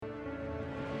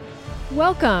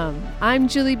Welcome. I'm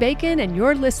Julie Bacon, and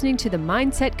you're listening to the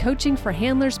Mindset Coaching for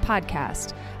Handlers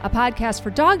podcast, a podcast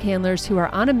for dog handlers who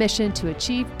are on a mission to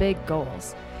achieve big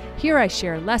goals. Here I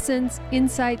share lessons,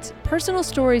 insights, personal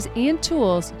stories, and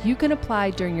tools you can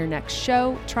apply during your next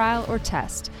show, trial, or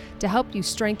test to help you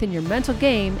strengthen your mental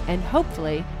game and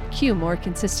hopefully cue more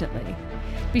consistently.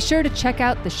 Be sure to check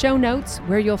out the show notes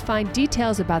where you'll find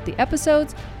details about the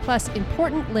episodes, plus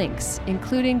important links,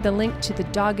 including the link to the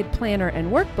Dogged Planner and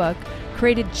Workbook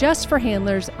created just for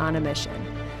handlers on a mission.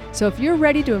 So if you're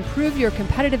ready to improve your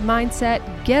competitive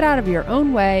mindset, get out of your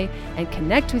own way, and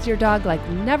connect with your dog like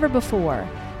never before,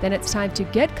 then it's time to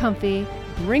get comfy,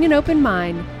 bring an open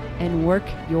mind, and work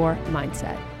your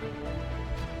mindset.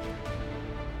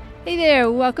 Hey there,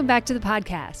 welcome back to the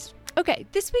podcast. Okay,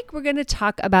 this week we're going to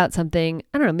talk about something,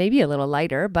 I don't know, maybe a little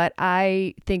lighter, but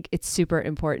I think it's super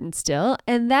important still.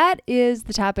 And that is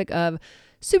the topic of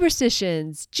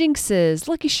superstitions, jinxes,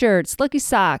 lucky shirts, lucky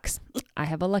socks. I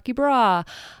have a lucky bra,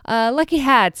 lucky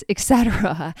hats,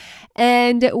 etc.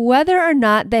 And whether or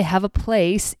not they have a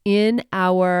place in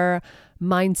our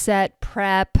mindset,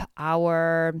 prep,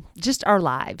 our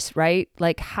lives, right?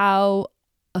 Like how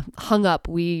hung up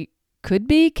we could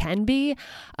be, can be,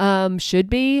 should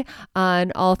be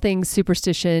on all things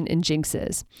superstition and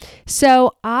jinxes.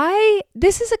 So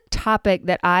this is a topic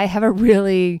that I have a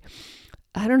really,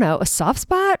 a soft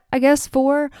spot, I guess,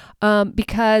 for,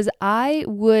 because I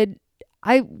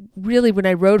really, when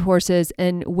I rode horses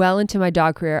and well into my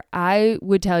dog career, I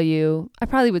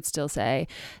probably would still say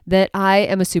that I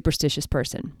am a superstitious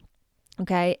person.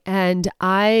 Okay. And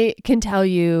I can tell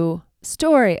you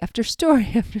story after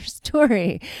story after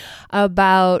story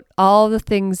about all the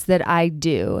things that I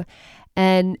do.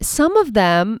 And some of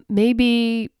them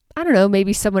maybe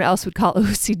someone else would call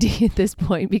OCD at this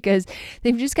point because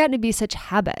they've just gotten to be such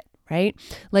habit, right?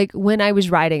 Like when I was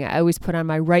riding, I always put on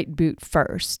my right boot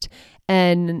first.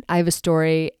 And I have a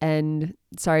story, and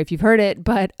sorry if you've heard it,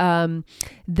 but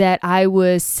that I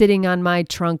was sitting on my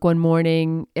trunk one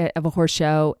morning of a horse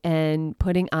show and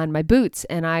putting on my boots,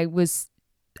 and I was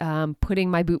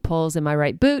putting my boot poles in my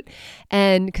right boot.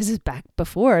 And because it's back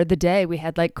before the day we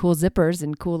had like cool zippers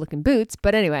and cool looking boots.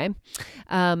 But anyway,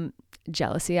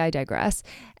 jealousy, I digress.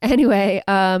 Anyway,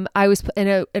 I was,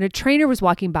 and a trainer was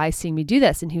walking by seeing me do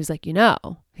this. And he was like,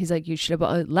 you should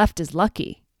have, left is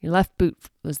lucky. Your left boot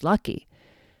was lucky.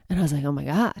 And I was like, oh my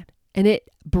God. And it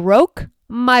broke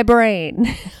my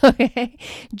brain. Okay.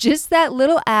 Just that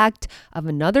little act of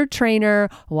another trainer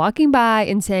walking by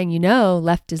and saying,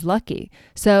 left is lucky.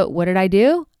 So what did I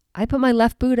do? I put my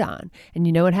left boot on, and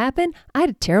you know what happened? I had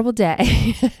a terrible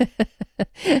day.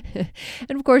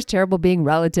 And of course, terrible being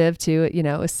relative to, a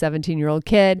 17-year-old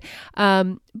kid.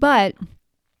 But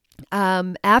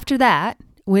after that,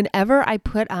 whenever I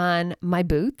put on my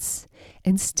boots,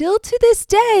 and still to this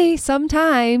day,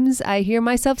 sometimes I hear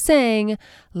myself saying,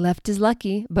 left is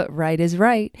lucky, but right is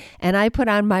right. And I put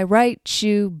on my right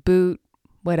shoe, boot,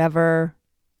 whatever,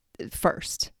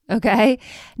 first. Okay.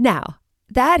 Now,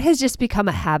 that has just become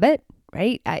a habit,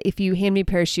 right? If you hand me a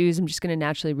pair of shoes, I'm just going to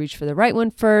naturally reach for the right one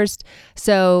first.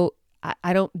 So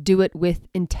I don't do it with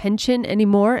intention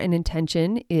anymore. And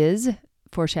intention is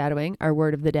foreshadowing, our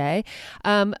word of the day.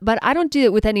 But I don't do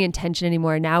it with any intention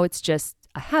anymore. Now it's just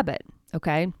a habit.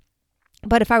 Okay.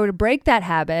 But if I were to break that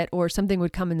habit or something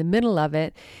would come in the middle of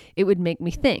it, it would make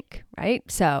me think, right?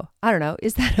 So I don't know,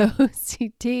 is that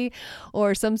OCD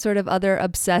or some sort of other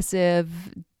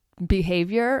obsessive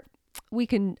behavior? We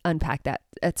can unpack that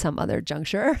at some other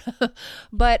juncture.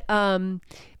 But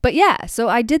yeah, so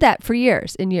I did that for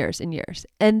years and years and years.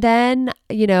 And then,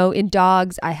 in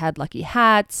dogs, I had lucky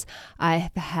hats.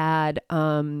 I've had,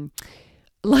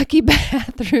 lucky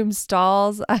bathroom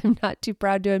stalls. I'm not too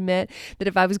proud to admit that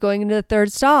if I was going into the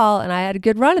third stall and I had a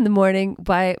good run in the morning,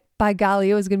 by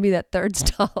golly, it was going to be that third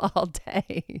stall all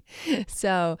day.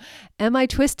 So am I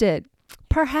twisted?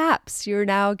 Perhaps. You're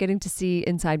now getting to see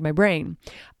inside my brain.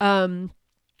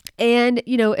 And,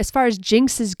 as far as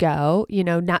jinxes go,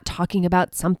 not talking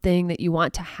about something that you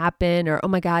want to happen or, oh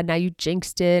my God, now you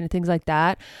jinxed it and things like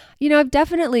that. I've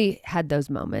definitely had those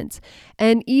moments.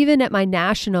 And even at my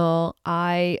national,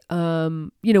 I,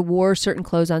 wore certain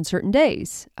clothes on certain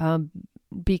days.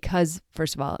 Because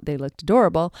first of all, they looked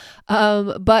adorable,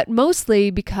 but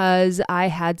mostly because I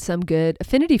had some good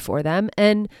affinity for them.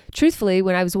 And truthfully,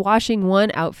 when I was washing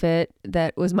one outfit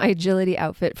that was my agility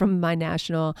outfit from my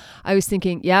national, I was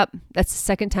thinking, yep, that's the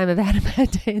second time I've had a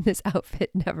bad day in this outfit,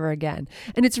 never again.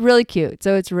 And it's really cute.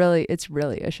 So it's really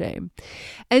a shame.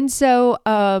 And so,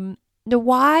 now,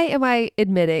 why am I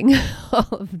admitting all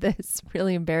of this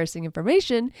really embarrassing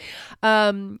information?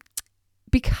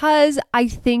 because I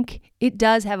think it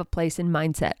does have a place in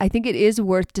mindset. I think it is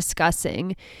worth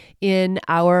discussing in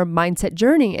our mindset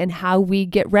journey and how we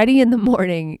get ready in the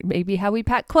morning, maybe how we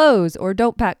pack clothes or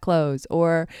don't pack clothes,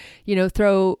 or,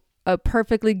 throw a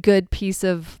perfectly good piece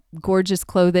of gorgeous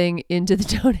clothing into the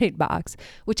donate box,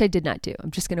 which I did not do.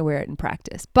 I'm just going to wear it in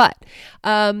practice. But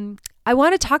I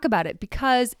want to talk about it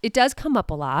because it does come up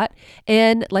a lot.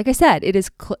 And like I said, it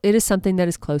is something that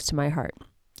is close to my heart.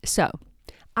 So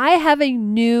I have a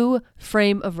new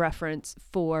frame of reference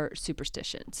for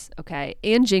superstitions, okay?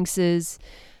 And jinxes,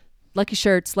 lucky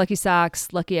shirts, lucky socks,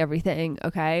 lucky everything,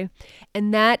 okay?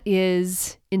 And that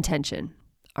is intention,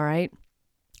 all right?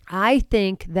 I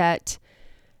think that,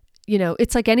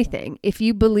 it's like anything. If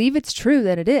you believe it's true,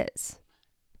 then it is.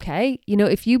 Okay.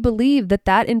 If you believe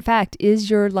that in fact is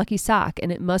your lucky sock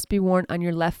and it must be worn on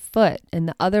your left foot and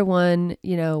the other one,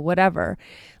 whatever,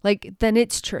 then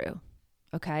it's true.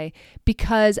 Okay.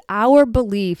 Because our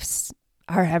beliefs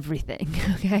are everything.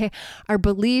 Okay. Our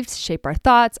beliefs shape our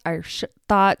thoughts. Our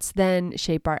thoughts then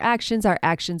shape our actions. Our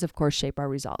actions, of course, shape our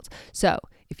results. So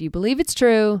if you believe it's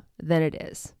true, then it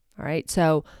is. All right.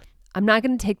 So I'm not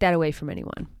going to take that away from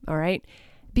anyone. All right.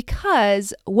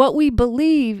 Because what we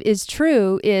believe is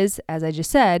true is, as I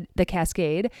just said, the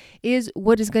cascade is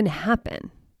what is going to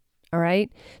happen. All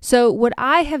right. So what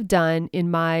I have done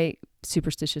in my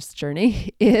superstitious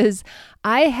journey is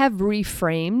I have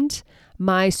reframed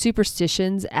my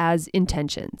superstitions as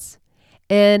intentions.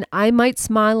 And I might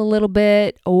smile a little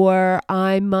bit, or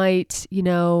I might,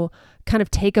 kind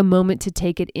of take a moment to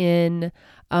take it in.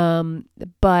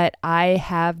 But I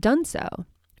have done so,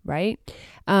 right?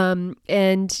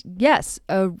 And yes,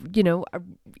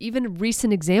 even a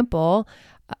recent example,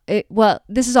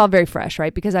 this is all very fresh,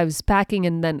 right? Because I was packing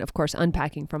and then, of course,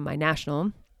 unpacking from my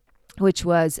national, which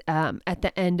was at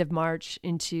the end of March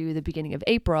into the beginning of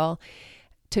April.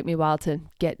 It took me a while to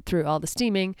get through all the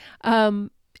steaming.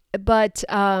 But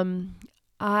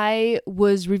I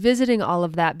was revisiting all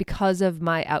of that because of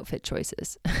my outfit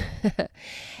choices.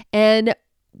 And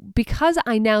because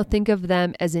I now think of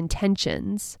them as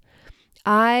intentions,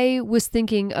 I was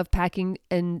thinking of packing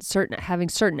and having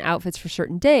certain outfits for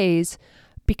certain days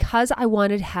because I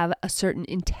wanted to have a certain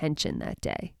intention that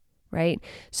day, right?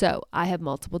 So I have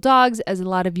multiple dogs, as a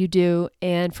lot of you do.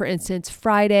 And for instance,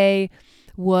 Friday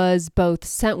was both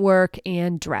scent work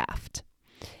and draft.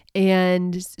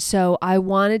 And so I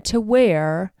wanted to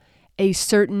wear a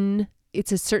certain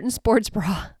sports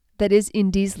bra that is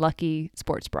Indy's lucky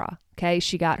sports bra. Okay.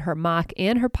 She got her mock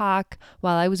and her POC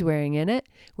while I was wearing it.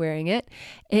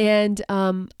 And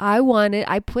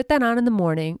I put that on in the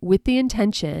morning with the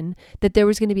intention that there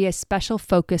was going to be a special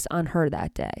focus on her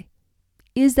that day.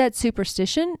 Is that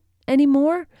superstition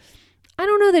anymore? I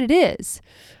don't know that it is.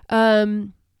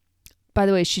 By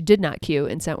the way, she did not cue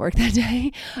in scent work that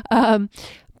day.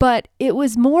 But it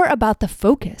was more about the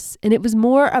focus, and it was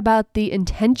more about the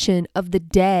intention of the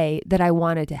day that I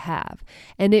wanted to have.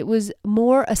 And it was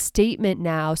more a statement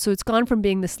now. So it's gone from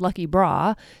being this lucky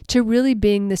bra to really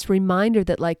being this reminder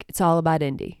that it's all about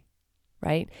Indy,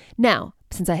 right? Now,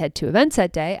 since I had 2 events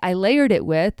that day, I layered it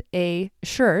with a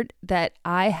shirt that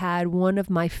I had one of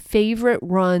my favorite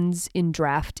runs in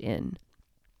draft in.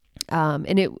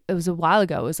 And it was a while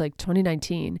ago. It was like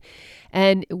 2019.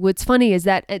 And what's funny is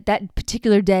that that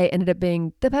particular day ended up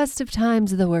being the best of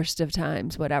times, the worst of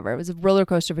times, whatever. It was a roller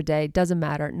coaster of a day. Doesn't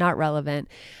matter. Not relevant.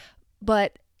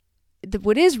 But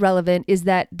what is relevant is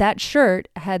that shirt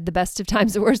had the best of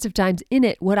times, the worst of times in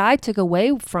it. What I took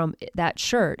away from that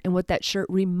shirt and what that shirt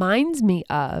reminds me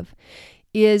of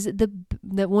is the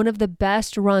one of the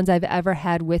best runs I've ever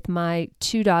had with my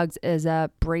 2 dogs as a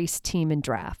brace team in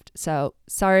draft. So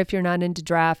sorry if you're not into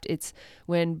draft. It's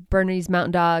when Bernese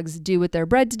Mountain Dogs do what they're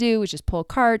bred to do, which is pull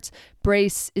carts.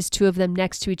 Brace is 2 of them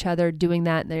next to each other doing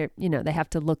that. And they have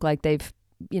to look like they've,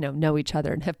 know each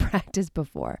other and have practiced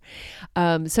before.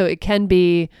 So it can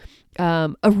be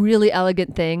a really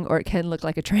elegant thing, or it can look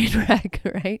like a train wreck,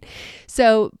 right?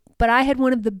 But I had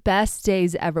one of the best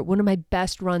days ever, one of my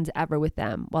best runs ever with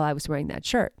them while I was wearing that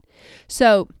shirt.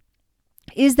 So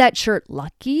is that shirt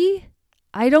lucky?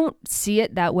 I don't see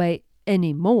it that way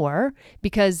anymore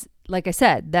because, like I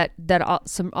said, that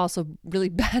some also really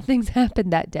bad things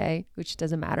happened that day, which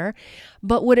doesn't matter.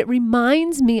 But what it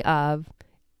reminds me of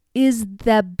is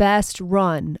the best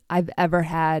run I've ever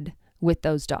had with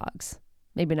those dogs.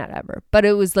 Maybe not ever, but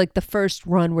it was like the first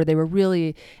run where they were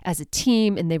really as a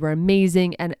team and they were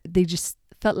amazing and they just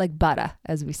felt like butter,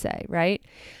 as we say, right?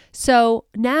 So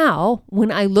now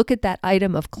when I look at that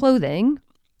item of clothing,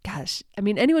 gosh, I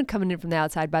mean, anyone coming in from the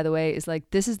outside, by the way, is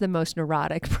like, this is the most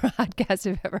neurotic podcast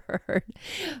I've ever heard.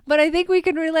 But I think we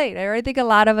can relate, or I think a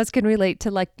lot of us can relate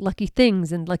to like lucky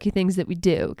things and lucky things that we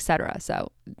do, etc.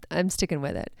 So I'm sticking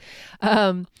with it.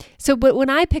 But when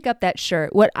I pick up that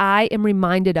shirt, what I am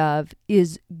reminded of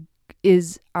is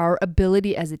our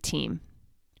ability as a team.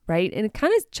 Right? And it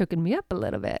kind of choking me up a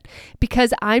little bit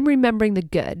because I'm remembering the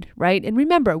good, right? And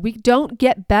remember, we don't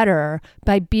get better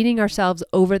by beating ourselves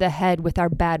over the head with our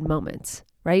bad moments,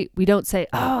 right? We don't say,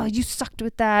 oh, you sucked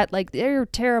with that. Like, they're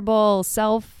terrible.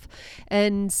 Self,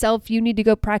 you need to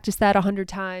go practice that 100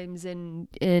 times and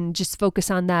just focus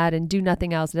on that and do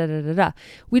nothing else. Da, da, da, da.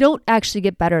 We don't actually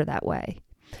get better that way.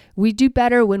 We do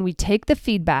better when we take the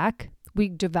feedback. We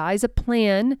devise a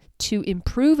plan to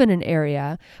improve in an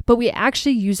area, but we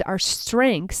actually use our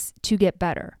strengths to get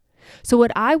better. So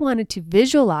what I wanted to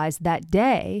visualize that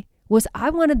day was I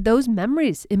wanted those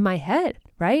memories in my head,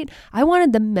 right? I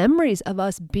wanted the memories of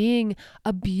us being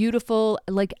a beautiful,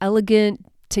 like elegant,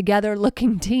 together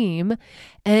looking team.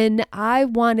 And I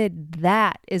wanted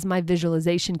that as my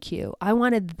visualization cue. I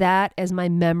wanted that as my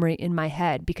memory in my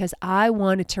head because I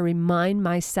wanted to remind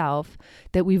myself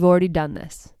that we've already done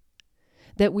this.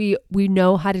 That we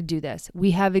know how to do this.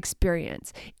 We have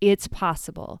experience. It's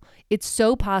possible. It's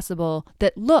so possible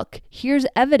that, look, here's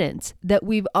evidence that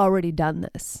we've already done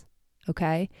this.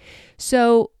 Okay?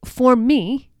 So for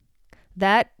me,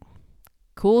 that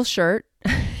cool shirt,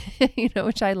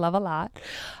 which I love a lot.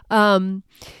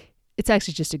 It's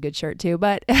actually just a good shirt too,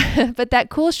 but that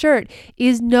cool shirt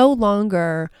is no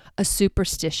longer a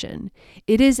superstition.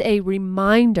 It is a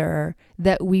reminder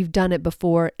that we've done it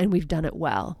before and we've done it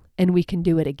well. And we can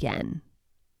do it again.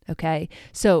 Okay.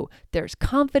 So there's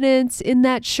confidence in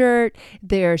that shirt.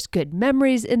 There's good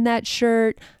memories in that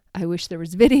shirt. I wish there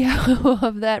was video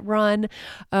of that run.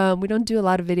 We don't do a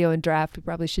lot of video in draft. We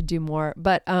probably should do more.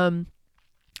 But, so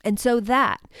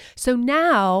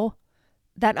now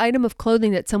that item of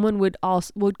clothing that someone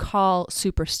would call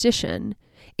superstition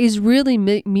is really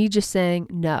me just saying,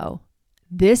 no,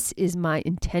 this is my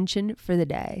intention for the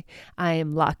day. I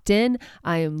am locked in.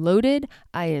 I am loaded.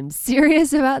 I am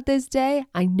serious about this day.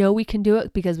 I know we can do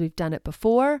it because we've done it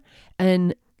before,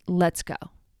 and let's go,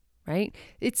 right?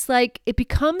 It's like, it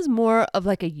becomes more of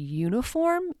like a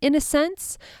uniform in a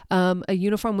sense, a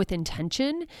uniform with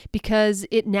intention because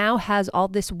it now has all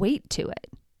this weight to it.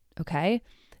 Okay.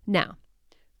 Now,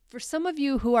 for some of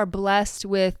you who are blessed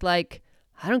with like,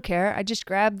 I don't care. I just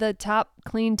grab the top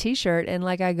clean t-shirt and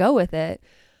like I go with it.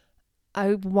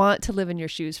 I want to live in your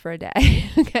shoes for a day.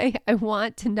 Okay. I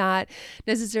want to not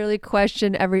necessarily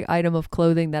question every item of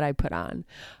clothing that I put on.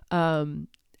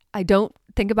 I don't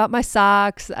think about my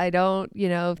socks. I don't,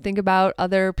 think about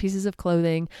other pieces of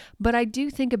clothing, but I do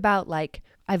think about like,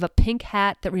 I have a pink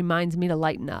hat that reminds me to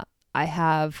lighten up. I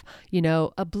have,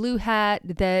 a blue hat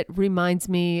that reminds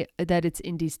me that it's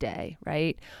Indies Day,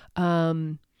 right?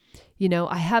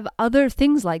 I have other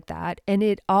things like that, and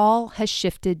it all has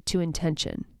shifted to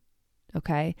intention.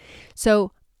 Okay.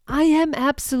 So I am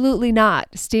absolutely not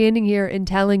standing here and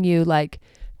telling you like,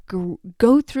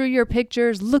 go through your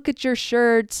pictures, look at your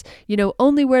shirts,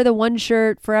 only wear the one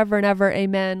shirt forever and ever.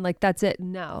 Amen. Like that's it.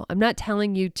 No, I'm not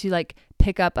telling you to like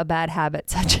pick up a bad habit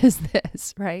such as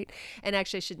this. Right. And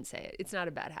actually I shouldn't say it. It's not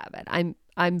a bad habit.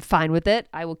 I'm fine with it.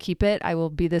 I will keep it. I will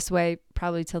be this way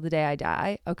probably till the day I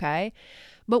die. Okay.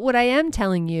 But what I am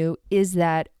telling you is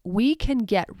that we can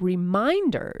get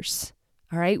reminders.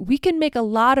 All right. We can make a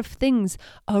lot of things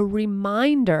a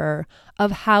reminder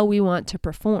of how we want to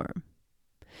perform.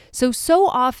 So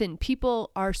often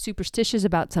people are superstitious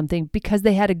about something because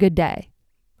they had a good day,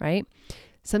 right?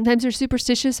 Sometimes they're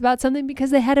superstitious about something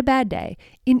because they had a bad day.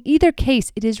 In either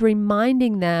case, it is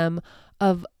reminding them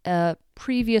of a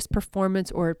previous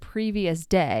performance or a previous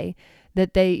day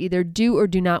that they either do or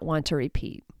do not want to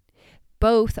repeat.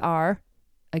 Both are,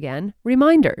 again,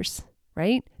 reminders,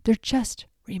 right? They're just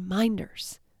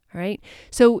reminders. All right.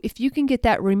 So if you can get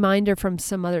that reminder from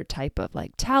some other type of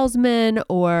like talisman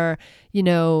or,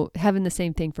 having the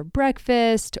same thing for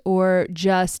breakfast or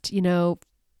just,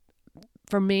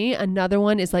 for me, another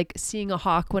one is like seeing a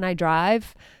hawk when I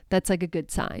drive. That's like a good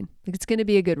sign. Like it's going to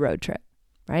be a good road trip.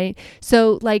 Right.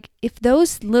 So like if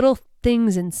those little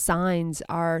things and signs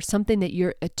are something that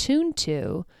you're attuned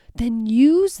to, then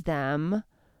use them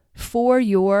for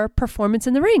your performance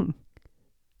in the ring.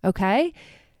 Okay.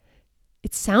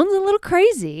 It sounds a little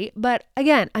crazy, but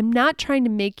again, I'm not trying to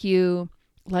make you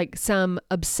like some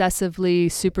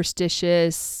obsessively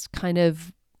superstitious kind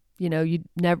of, you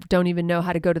never don't even know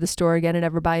how to go to the store again and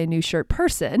ever buy a new shirt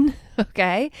person.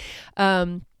 Okay.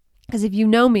 Because if you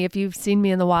know me, if you've seen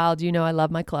me in the wild, you know I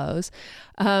love my clothes.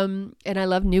 And I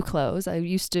love new clothes. I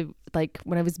used to, like,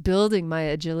 when I was building my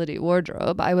agility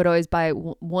wardrobe, I would always buy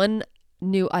one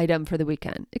new item for the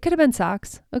weekend. It could have been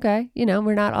socks. Okay.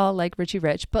 We're not all like Richie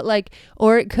Rich, but like,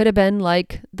 or it could have been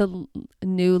like the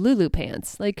new Lulu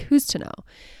pants. Like, who's to know?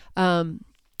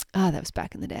 That was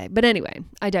back in the day. But anyway,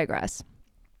 I digress.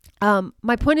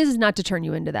 My point is not to turn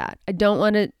you into that.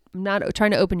 I'm not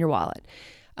trying to open your wallet.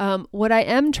 What I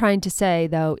am trying to say,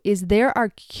 though, is there are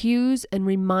cues and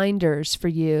reminders for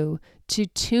you to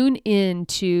tune in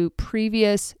to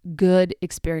previous good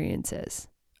experiences.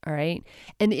 All right.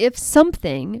 And if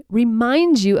something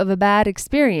reminds you of a bad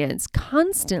experience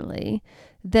constantly,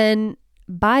 then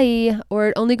bye, or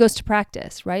it only goes to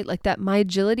practice, right? Like that My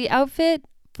Agility outfit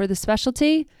for the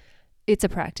specialty, it's a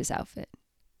practice outfit,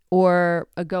 or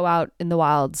a go out in the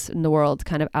wilds in the world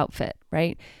kind of outfit,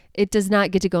 right? It does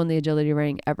not get to go in the agility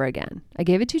ring ever again. I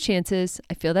gave it 2 chances.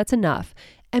 I feel that's enough.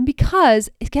 And because,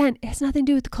 again, it has nothing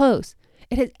to do with the clothes.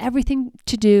 It has everything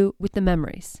to do with the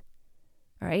memories.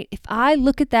 All right. If I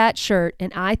look at that shirt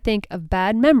and I think of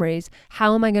bad memories,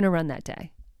 how am I going to run that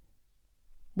day?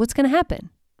 What's going to happen?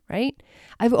 Right?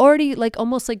 I've already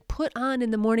almost put on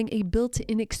in the morning a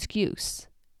built-in excuse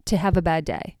to have a bad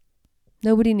day.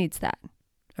 Nobody needs that.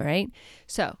 All right.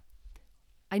 So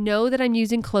I know that I'm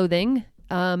using clothing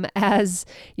as,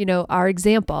 our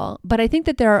example, but I think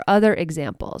that there are other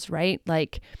examples, right?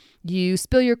 Like you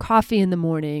spill your coffee in the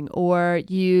morning, or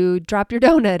you drop your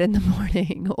donut in the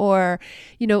morning, or,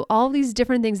 all these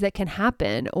different things that can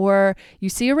happen, or you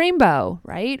see a rainbow,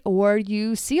 right? Or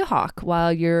you see a hawk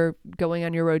while you're going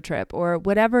on your road trip, or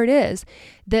whatever it is,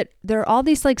 that there are all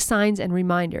these signs and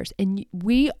reminders, and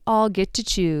we all get to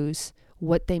choose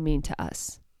what they mean to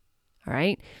us. All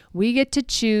right. We get to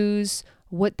choose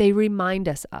what they remind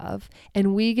us of,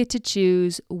 and we get to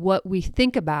choose what we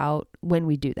think about when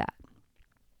we do that.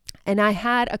 And I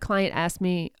had a client ask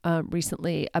me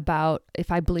recently about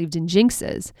if I believed in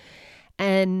jinxes.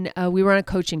 And we were on a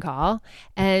coaching call,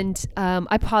 and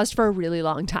I paused for a really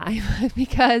long time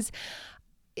because,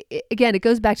 again, it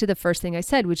goes back to the first thing I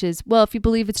said, which is, well, if you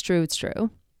believe it's true, it's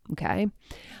true. Okay.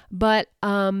 But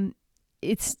I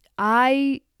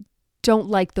don't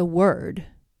like the word,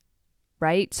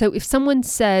 right? So if someone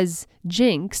says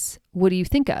jinx, what do you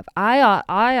think of? I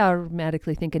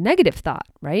automatically think a negative thought,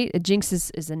 right? A jinx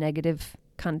is a negative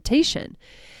connotation.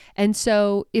 And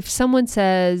so if someone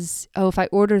says, oh, if I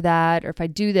order that, or if I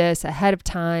do this ahead of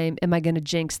time, am I going to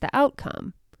jinx the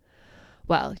outcome?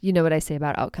 Well, you know what I say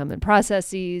about outcome and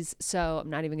processes, so I'm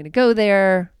not even going to go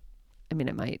there. I mean,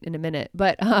 I might in a minute,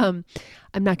 but I'm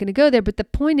not going to go there. But the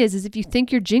point is if you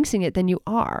think you're jinxing it, then you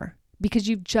are, because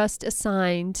you've just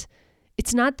assigned.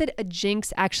 It's not that a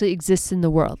jinx actually exists in the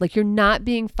world. Like, you're not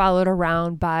being followed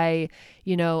around by,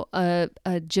 a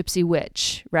gypsy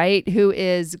witch, right? Who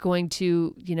is going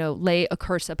to, lay a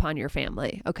curse upon your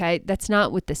family. Okay. That's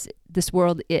not what this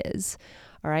world is.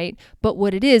 All right. But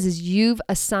what it is you've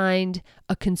assigned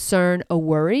a concern, a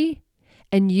worry,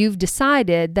 and you've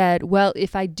decided that, well,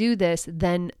 if I do this,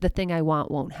 then the thing I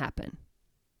want won't happen.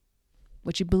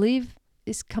 What you believe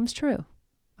comes true.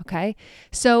 Okay.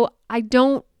 So I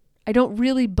don't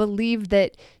really believe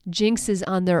that jinxes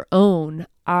on their own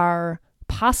are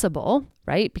possible,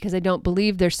 right? Because I don't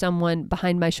believe there's someone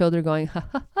behind my shoulder going, ha,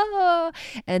 ha, ha,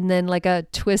 and then like a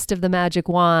twist of the magic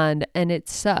wand, and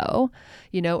it's so,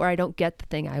 or I don't get the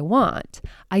thing I want.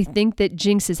 I think that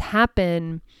jinxes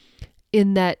happen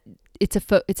in that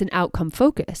it's an outcome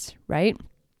focus, right?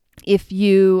 If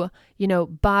you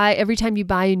every time you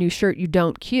buy a new shirt, you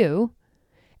don't queue.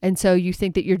 And so you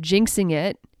think that you're jinxing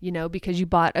it, because you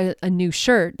bought a new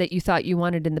shirt that you thought you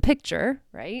wanted in the picture,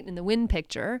 right? In the win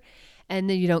picture. And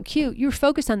then you don't queue. You're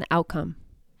focused on the outcome.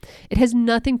 It has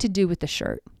nothing to do with the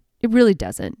shirt. It really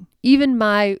doesn't. Even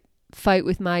my fight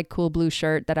with my cool blue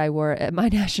shirt that I wore at my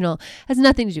national has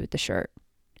nothing to do with the shirt.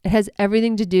 It has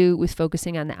everything to do with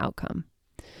focusing on the outcome.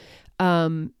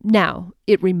 Now,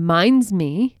 it reminds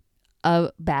me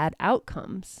of bad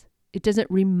outcomes. It doesn't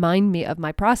remind me of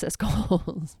my process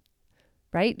goals,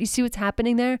 right? You see what's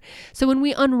happening there? So when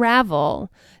we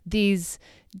unravel these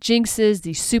jinxes,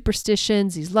 these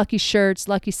superstitions, these lucky shirts,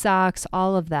 lucky socks,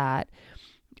 all of that,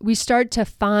 we start to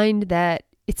find that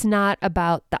it's not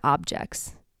about the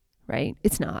objects, right?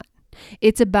 It's not.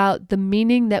 It's about the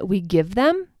meaning that we give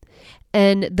them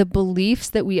and the beliefs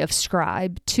that we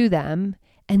ascribe to them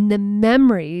and the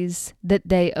memories that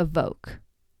they evoke.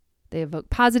 They evoke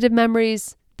positive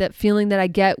memories. That feeling that I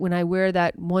get when I wear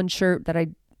that one shirt that I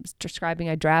was describing,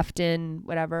 I draft in,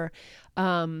 whatever,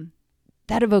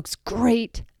 that evokes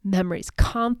great memories,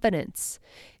 confidence.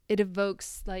 It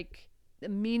evokes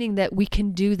meaning that we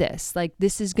can do this. Like,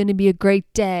 this is going to be a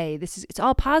great day. It's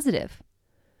all positive.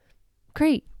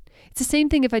 Great. It's the same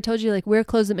thing if I told you, like, wear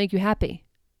clothes that make you happy.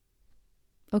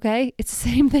 Okay? It's the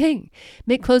same thing.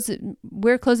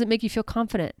 Wear clothes that make you feel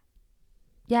confident.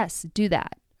 Yes, do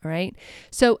that. All right.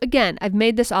 So again, I've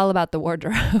made this all about the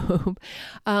wardrobe,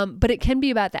 but it can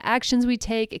be about the actions we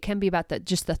take. It can be about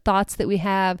just the thoughts that we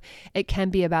have. It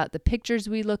can be about the pictures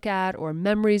we look at or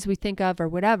memories we think of or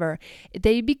whatever.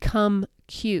 They become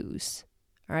cues.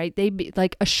 All right.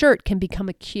 Like a shirt can become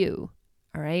a cue.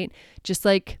 All right. Just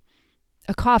like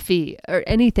a coffee or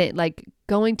anything, like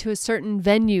going to a certain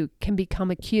venue can become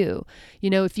a cue.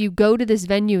 If you go to this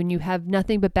venue and you have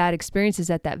nothing but bad experiences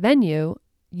at that venue,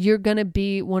 you're going to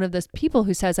be one of those people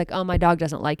who says like, oh, my dog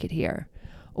doesn't like it here.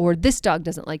 Or this dog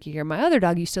doesn't like it here. My other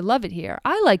dog used to love it here.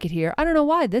 I like it here. I don't know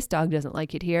why this dog doesn't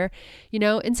like it here.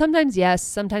 And sometimes, yes,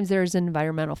 sometimes there's an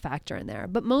environmental factor in there.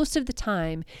 But most of the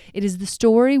time, it is the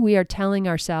story we are telling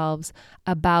ourselves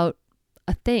about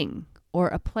a thing or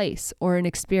a place or an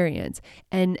experience.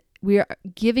 And we are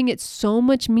giving it so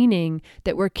much meaning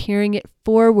that we're carrying it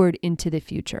forward into the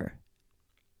future.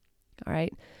 All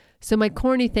right. So my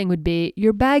corny thing would be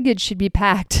your baggage should be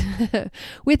packed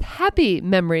with happy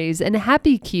memories and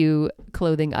happy cue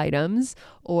clothing items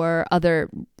or other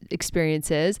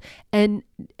experiences and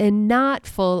not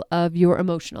full of your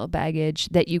emotional baggage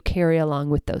that you carry along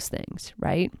with those things,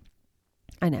 right?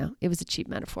 I know it was a cheap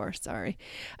metaphor. Sorry.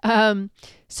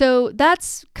 So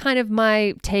that's kind of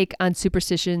my take on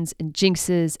superstitions and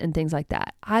jinxes and things like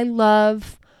that. I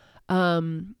love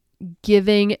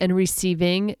giving and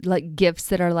receiving like gifts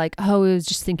that are like, oh, I was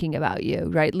just thinking about you,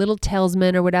 right? Little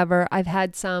talisman or whatever. I've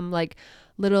had some like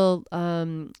little,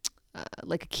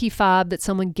 like a key fob that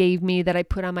someone gave me that I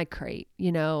put on my crate,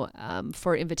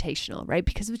 for invitational, right?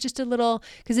 Because it was just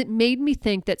because it made me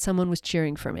think that someone was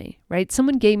cheering for me, right?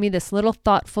 Someone gave me this little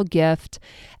thoughtful gift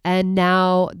and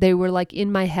now they were like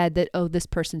in my head that, oh, this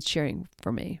person's cheering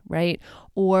for me, right?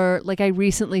 Or like I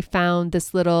recently found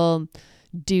this little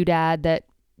doodad that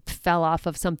fell off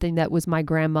of something that was my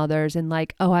grandmother's and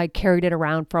like, oh, I carried it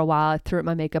around for a while. I threw it in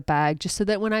my makeup bag just so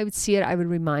that when I would see it, I would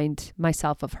remind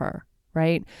myself of her,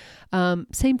 right?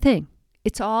 Same thing.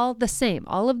 It's all the same.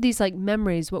 All of these like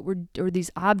memories, or these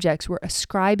objects, we're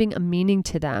ascribing a meaning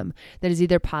to them that is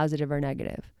either positive or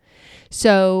negative.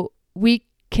 So we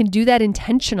can do that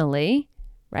intentionally,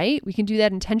 right? We can do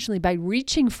that intentionally by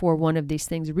reaching for one of these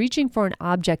things, reaching for an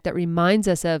object that reminds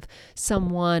us of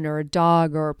someone or a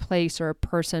dog or a place or a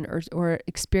person or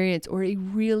experience or a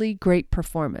really great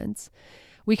performance.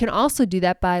 We can also do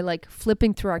that by like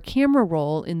flipping through our camera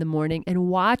roll in the morning and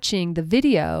watching the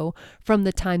video from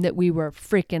the time that we were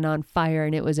freaking on fire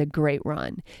and it was a great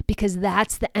run, because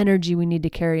that's the energy we need to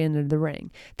carry into the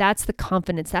ring. That's the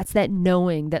confidence. That's that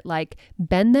knowing that like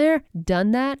been there,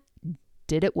 done that,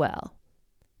 did it well.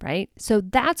 Right? So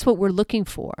that's what we're looking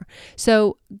for.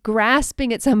 So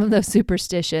grasping at some of those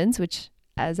superstitions, which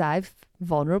as I've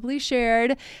vulnerably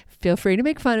shared, feel free to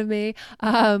make fun of me,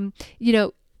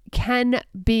 can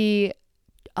be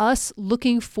us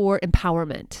looking for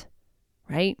empowerment,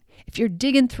 right? If you're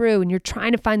digging through and you're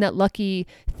trying to find that lucky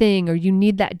thing, or you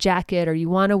need that jacket, or you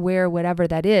want to wear whatever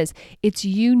that is, it's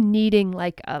you needing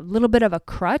like a little bit of a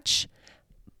crutch,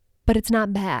 but it's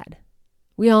not bad.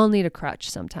 We all need a crutch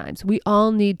sometimes. We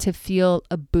all need to feel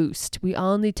a boost. We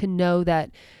all need to know that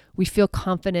we feel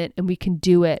confident and we can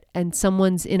do it. And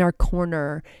someone's in our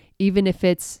corner, even if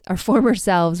it's our former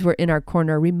selves were in our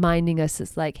corner, reminding us,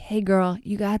 it's like, hey girl,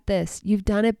 you got this. You've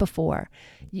done it before.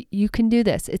 You can do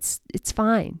this. It's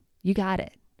fine. You got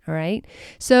it. All right.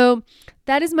 So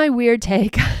that is my weird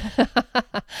take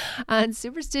on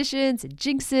superstitions and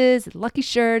jinxes and lucky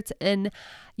shirts. And,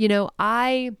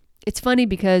 it's funny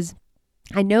because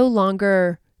I no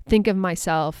longer think of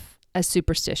myself as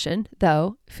superstition,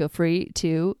 though feel free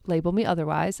to label me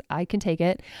otherwise. I can take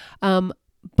it.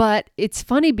 But it's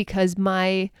funny because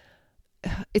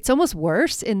it's almost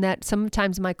worse in that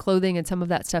sometimes my clothing and some of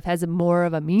that stuff has more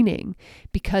of a meaning,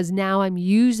 because now I'm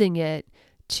using it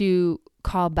to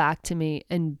call back to me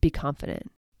and be confident.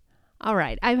 All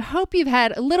right. I hope you've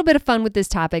had a little bit of fun with this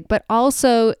topic, but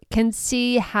also can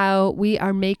see how we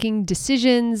are making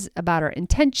decisions about our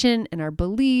intention and our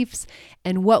beliefs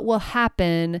and what will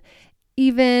happen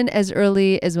even as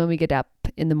early as when we get up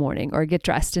in the morning or get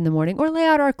dressed in the morning or lay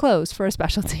out our clothes for a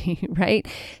specialty, right?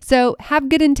 So have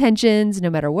good intentions no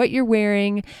matter what you're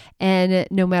wearing and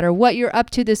no matter what you're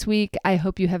up to this week. I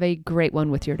hope you have a great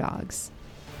one with your dogs.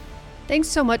 Thanks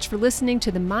so much for listening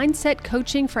to the Mindset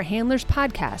Coaching for Handlers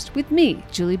podcast with me,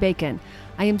 Julie Bacon.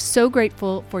 I am so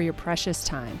grateful for your precious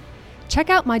time. Check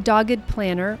out my Dogged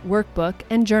Planner workbook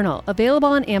and journal available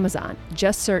on Amazon.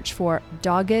 Just search for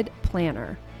Dogged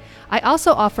Planner. I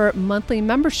also offer monthly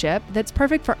membership that's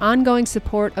perfect for ongoing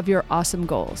support of your awesome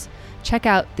goals. Check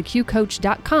out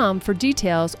theqcoach.com for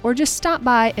details, or just stop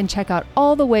by and check out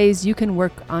all the ways you can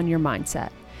work on your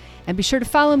mindset. And be sure to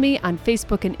follow me on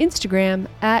Facebook and Instagram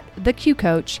at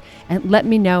theqcoach and let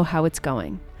me know how it's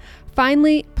going.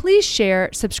 Finally, please share,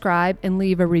 subscribe, and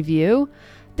leave a review.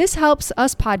 This helps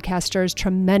us podcasters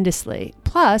tremendously.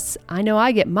 Plus, I know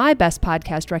I get my best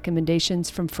podcast recommendations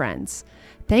from friends.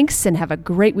 Thanks, and have a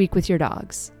great week with your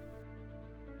dogs.